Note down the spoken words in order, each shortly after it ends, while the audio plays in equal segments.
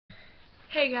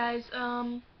Hey guys,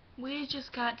 we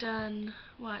just got done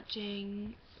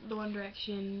watching the One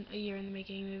Direction A Year in the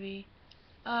Making movie.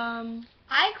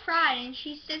 I cried and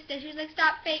she sits there, she's like,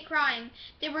 stop fake crying.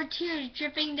 There were tears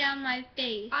dripping down my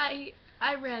face. I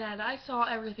ran at it. I saw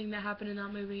everything that happened in that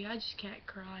movie. I just can't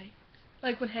cry.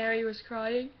 Like when Harry was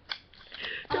crying.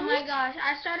 Oh my gosh,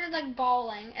 I started like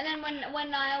bawling. And then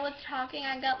when Niall was talking,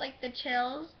 I got like the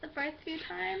chills the first few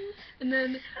times. And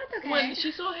then That's okay. when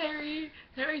she saw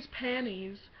Harry's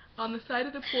panties on the side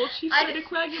of the pool, she started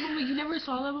crying. I'm like, you never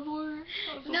saw that before?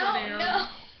 No.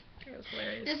 It was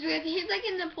hilarious. Just because he's like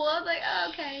in the pool, I was like, oh,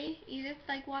 okay. He just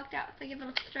like walked out with like a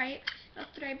little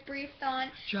stripe briefed on.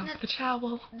 Drop the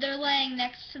towel. They're laying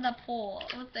next to the pool.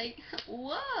 It was like,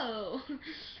 whoa.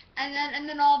 And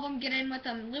then all of them get in with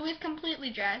him. Louis completely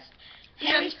dressed.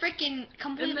 Harry's freaking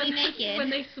completely naked.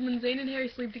 When Zayn and Harry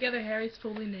sleep together, Harry's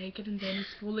fully naked and Zayn is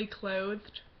fully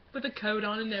clothed with a coat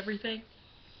on and everything.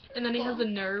 And then he has the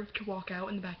nerve to walk out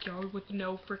in the backyard with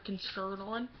no freaking shirt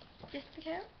on. Just the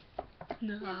coat?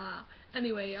 Nah.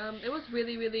 Anyway, it was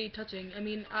really, really touching. I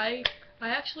mean, I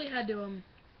actually had to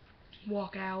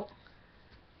walk out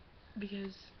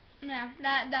because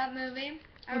that movie.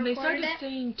 When they started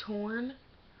saying "torn,"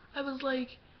 I was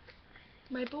like,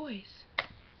 my boys,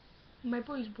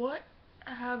 what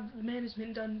have the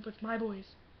management done with my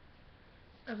boys?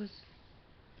 It's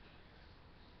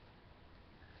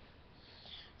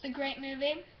a great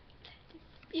movie.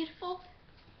 Beautiful.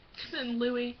 And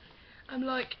Louis, I'm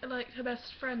like her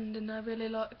best friend, and I really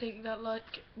think that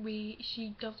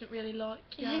she doesn't really like.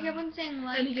 Yeah. He kept on saying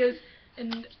like. And he goes,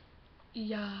 and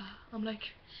yeah, I'm like,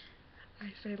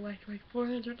 I say like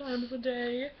 400 times a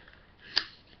day.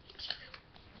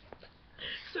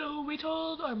 So we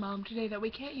told our mom today that we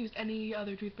can't use any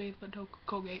other toothpaste but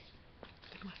Colgate.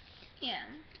 Yeah.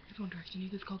 If One Direction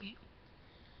uses Colgate.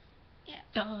 Yeah.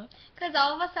 Duh. Because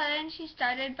all of a sudden she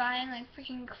started buying like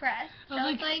freaking Crest. So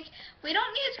I was like, we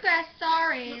don't need Crest,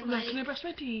 sorry. I'm not gonna brush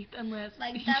my teeth unless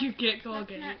you get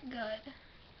Colgate. That's not good.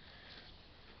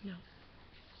 No.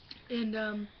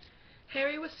 And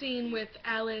Harry was seen with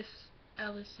Alice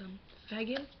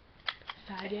Fagin.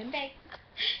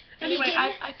 Anyway,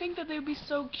 I think that they'd be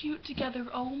so cute together,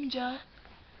 Omja.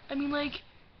 I mean, like,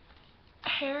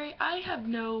 Harry,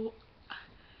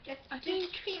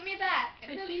 Just treat me back.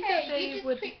 It's okay. Think that they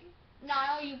would.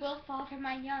 Niall, you will fall for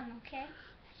my young, okay?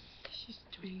 She's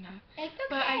tweeting that. It's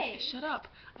okay. But shut up.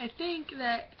 I think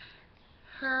that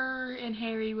her and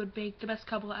Harry would make the best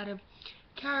couple out of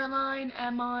Caroline,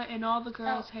 Emma, and all the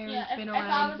girls Harry's been around.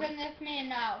 If I was in this, me and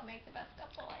Niall would make the best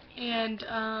couple. And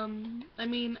I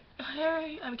mean,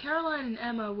 Caroline and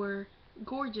Emma were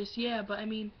gorgeous, yeah, but I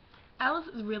mean, Alice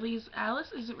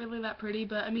isn't really that pretty,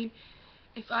 but I mean,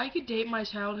 if I could date my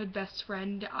childhood best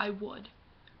friend, I would.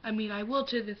 I mean, I will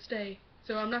to this day.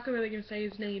 So I'm not really gonna say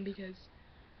his name because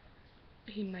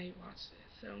he might watch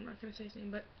this, so I'm not gonna say his name.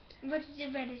 But what did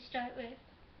you better start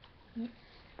with?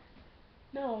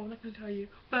 No, I'm not gonna tell you.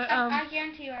 But I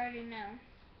guarantee you already know.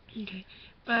 Okay,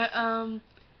 but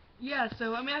yeah.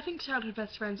 So I mean, I think childhood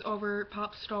best friends over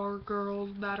pop star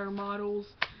girls that are models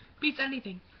beats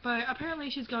anything. But apparently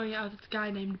she's going out with this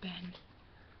guy named Ben.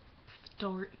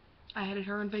 Start. I added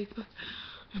her on Facebook.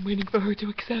 I'm waiting for her to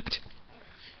accept.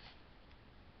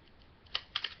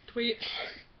 Tweet.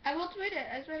 I will tweet it,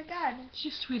 I swear to God.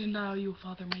 She's tweeted now, you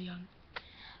father my young.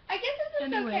 I guess this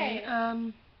is okay.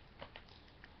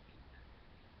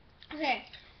 Okay.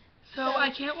 So I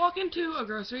can't walk into a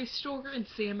grocery store and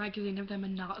see a magazine of them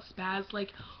and not spaz.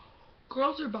 Like,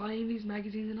 girls are buying these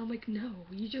magazines and I'm like, no,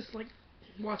 you just like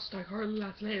watched iCarly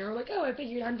last night or like, oh, I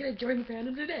figured I'm gonna join the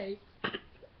fandom today.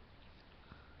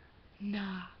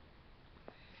 Nah.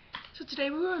 So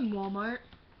today we were in Walmart,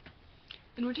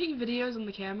 and we're taking videos on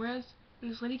the cameras,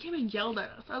 and this lady came and yelled at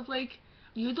us. I was like,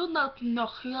 you do not know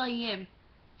who I am.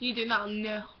 You do not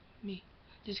know me.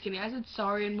 Just kidding. I said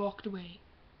sorry and walked away.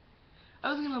 I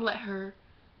wasn't gonna let her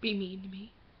be mean to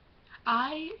me.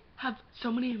 I have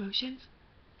so many emotions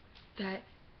that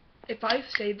if I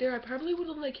stayed there, I probably would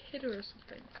have like hit her or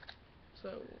something.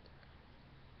 So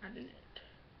I didn't.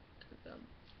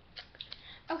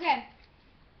 Okay.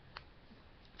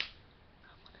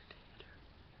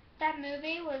 That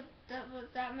movie was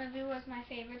my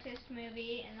favoriteest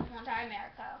movie in the whole entire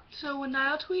America. So when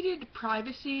Niall tweeted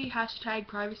privacy,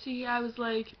 #privacy, I was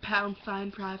like,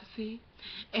 #privacy.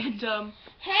 And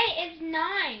hey, it's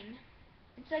 9.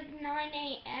 It's like 9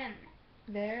 a.m.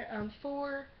 There,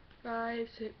 4, 5,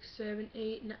 6, 7,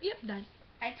 8, 9. Yep, 9.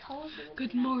 I told you.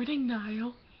 Good morning,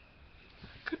 Niall.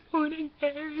 Good morning,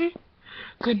 Harry.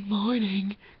 Good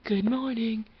morning. Good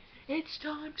morning. It's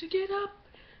time to get up.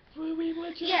 We went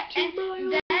up 2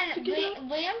 miles. Then then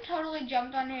Liam totally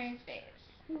jumped on Harry's face.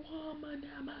 Woman,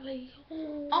 Emily.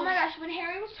 Oh my gosh, when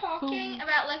Harry was talking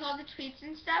about like all the tweets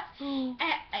and stuff,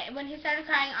 and when he started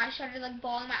crying, I started like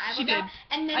bawling my eyeballs out.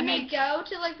 And then they go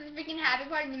to like the freaking happy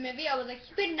part of the movie. I was like,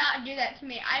 you could not do that to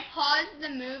me. I paused the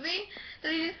movie so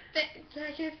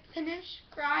I could finish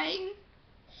crying.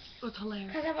 It was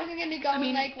hilarious. Because I wasn't gonna go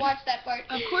and like watch that part.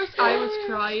 Of course, I was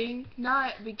crying,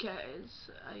 not because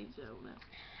I don't know.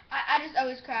 I just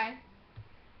always cry.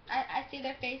 I see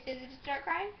their faces and just start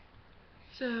crying.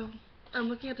 So, I'm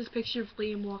looking at this picture of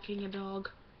Liam walking a dog.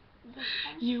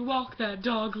 You walk that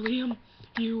dog, Liam.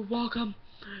 You walk him.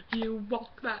 You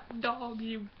walk that dog,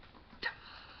 you.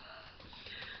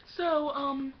 So,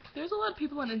 there's a lot of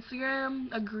people on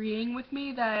Instagram agreeing with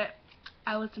me that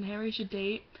Alice and Harry should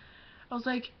date. I was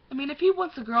like, I mean, if he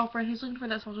wants a girlfriend, he's looking for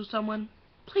that special someone.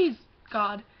 Please,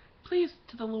 God, please,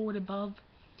 to the Lord above,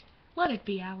 let it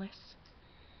be Alice.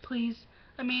 Please.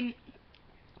 I mean,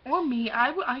 or me.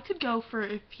 I could go for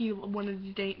if he wanted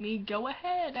to date me. Go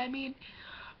ahead. I mean,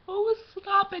 who's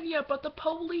stopping you but the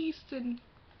police and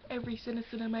every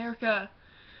citizen in America?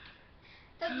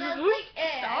 That's Who's like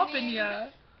it. stopping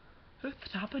you? Who's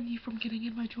stopping you from getting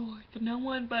in my drawer? No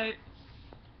one but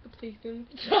the police and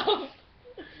stuff. Oh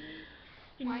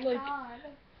my like, God.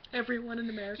 everyone in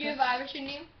America. Do you have Irish in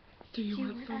you? Do you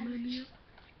want some in you?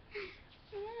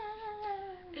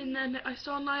 And then I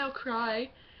saw Niall cry,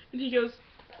 and he goes,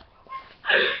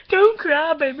 "Don't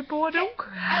cry, baby boy, don't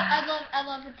cry." I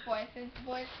love his voice. His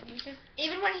voice is just,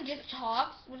 even when he just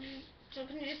talks, when he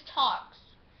just talks.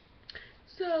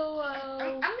 So,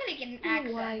 I'm gonna get an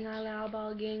accent.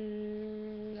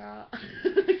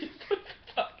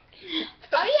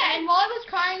 Oh yeah, and while I was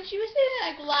crying, she was sitting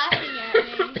like laughing at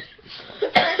me. The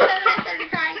first time I started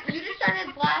crying, you just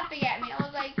started laughing at me. I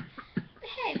was like,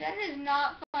 hey, that is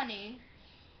not funny.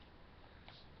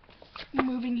 We're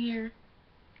moving here.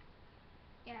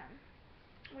 Yeah.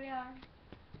 We are.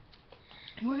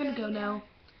 We're gonna go now.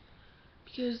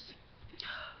 Because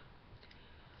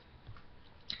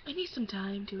I need some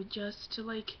time to adjust to,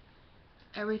 like,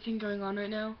 everything going on right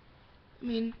now. I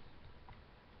mean,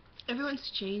 everyone's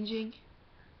changing.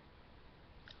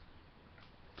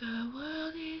 The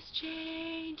world is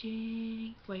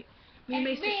changing. Wait. No,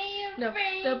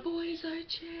 the boys are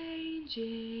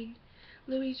changing.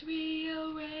 Louis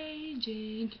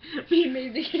rearranging. Me and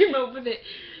Maisie came up with it.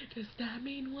 Does that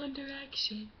mean One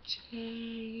Direction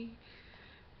changes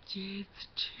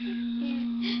too?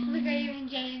 Look, I even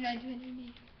changed my Twitter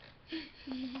name.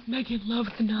 Megan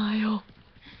loves Niall.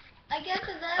 I guess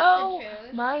that's the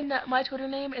truth. My Twitter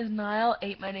name is Niall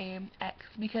ate my name X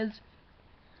because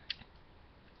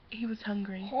he was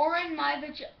hungry. Whore in my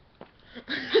vagina.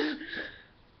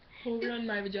 Whore in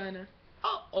my vagina.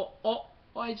 Oh,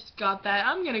 I just got that.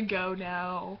 I'm gonna go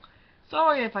now.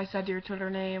 Sorry if I said your Twitter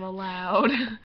name aloud.